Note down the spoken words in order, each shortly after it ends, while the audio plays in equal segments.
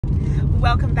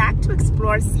welcome back to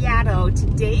Explore Seattle.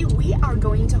 Today we are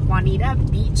going to Juanita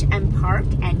Beach and Park,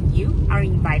 and you are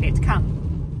invited to come.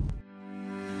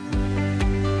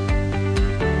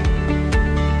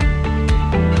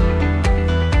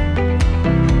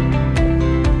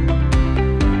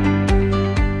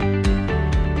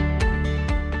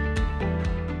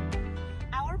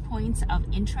 Our points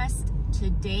of interest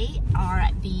today are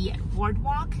the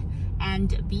boardwalk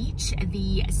and beach,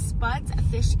 the Spud's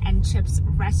Fish and Chips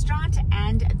restaurant,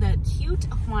 and the cute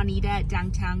Juanita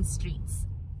downtown streets.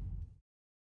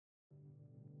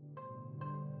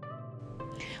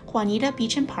 Juanita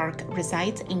Beach and Park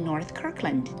resides in North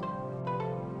Kirkland.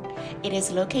 It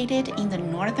is located in the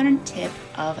northern tip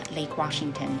of Lake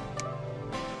Washington.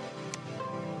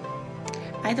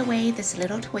 By the way, this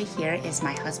little toy here is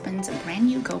my husband's brand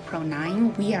new GoPro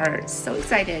 9. We are so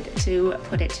excited to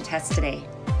put it to test today.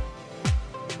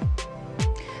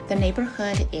 The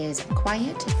neighborhood is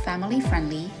quiet,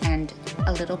 family-friendly, and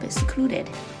a little bit secluded.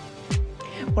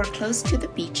 We're close to the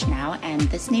beach now, and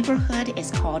this neighborhood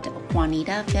is called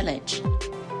Juanita Village.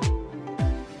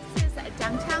 This is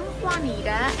downtown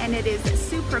Juanita, and it is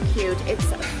super cute.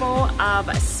 It's full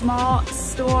of small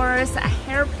stores,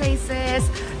 hair places,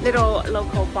 little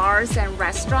local bars and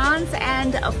restaurants,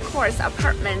 and of course,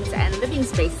 apartments and living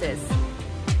spaces.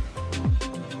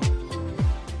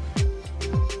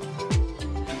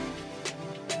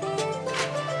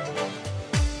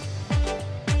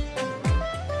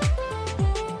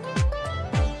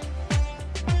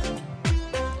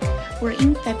 We're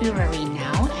in February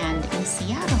now, and in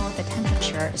Seattle, the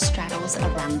temperature straddles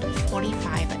around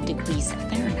 45 degrees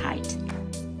Fahrenheit.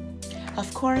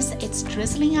 Of course, it's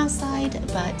drizzling outside,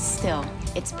 but still,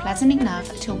 it's pleasant enough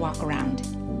to walk around.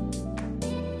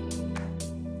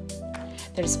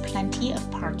 There's plenty of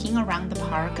parking around the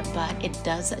park, but it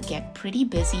does get pretty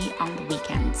busy on the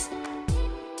weekends.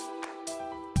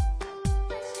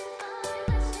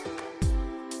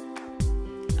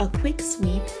 A quick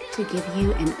sweep to give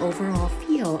you an overall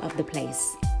feel of the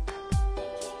place.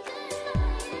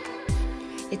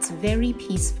 It's very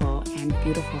peaceful and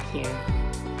beautiful here.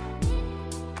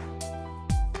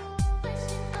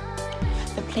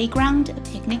 The playground,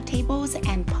 picnic tables,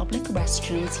 and public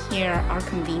restrooms here are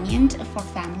convenient for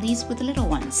families with little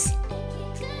ones.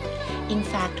 In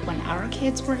fact, when our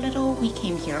kids were little, we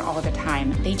came here all the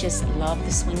time. They just love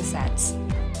the swing sets.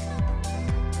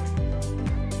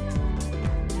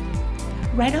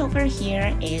 Right over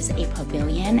here is a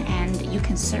pavilion, and you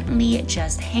can certainly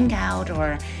just hang out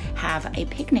or have a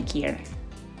picnic here.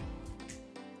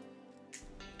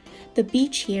 The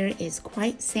beach here is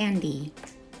quite sandy.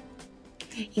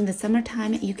 In the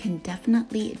summertime, you can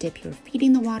definitely dip your feet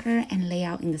in the water and lay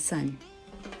out in the sun.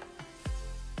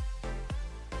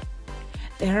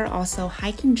 There are also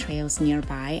hiking trails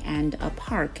nearby and a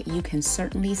park. You can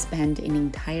certainly spend an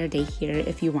entire day here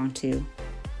if you want to.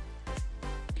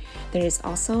 There is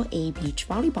also a beach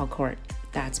volleyball court.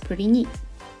 That's pretty neat.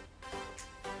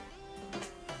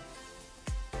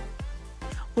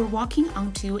 We're walking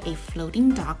onto a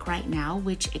floating dock right now,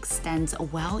 which extends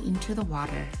well into the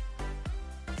water.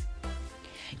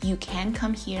 You can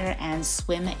come here and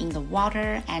swim in the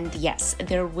water, and yes,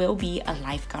 there will be a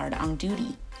lifeguard on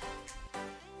duty.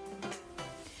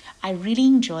 I really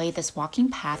enjoy this walking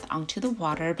path onto the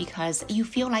water because you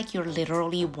feel like you're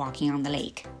literally walking on the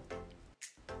lake.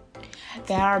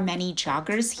 There are many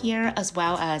joggers here, as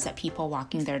well as people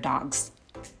walking their dogs.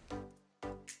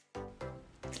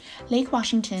 Lake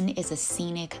Washington is a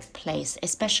scenic place,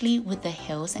 especially with the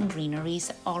hills and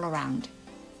greeneries all around.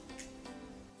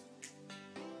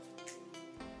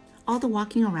 All the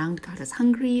walking around got us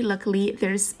hungry. Luckily,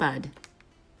 there's Spud.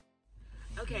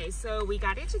 Okay, so we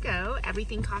got it to go.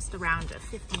 Everything cost around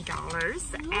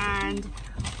 $50, and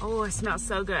oh, it smells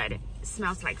so good. It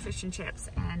smells like fish and chips,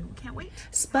 and can't wait.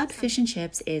 Spud Fish and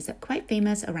Chips is quite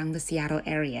famous around the Seattle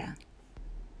area.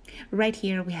 Right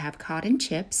here we have cod and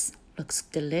chips. Looks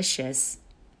delicious.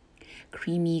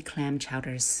 Creamy clam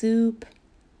chowder soup,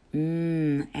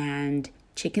 and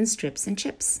chicken strips and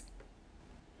chips.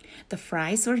 The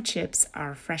fries or chips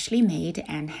are freshly made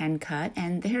and hand cut,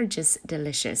 and they're just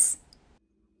delicious.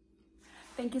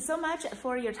 Thank you so much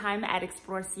for your time at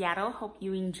Explore Seattle. Hope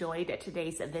you enjoyed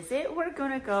today's visit. We're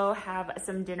gonna go have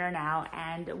some dinner now,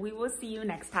 and we will see you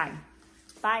next time.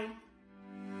 Bye.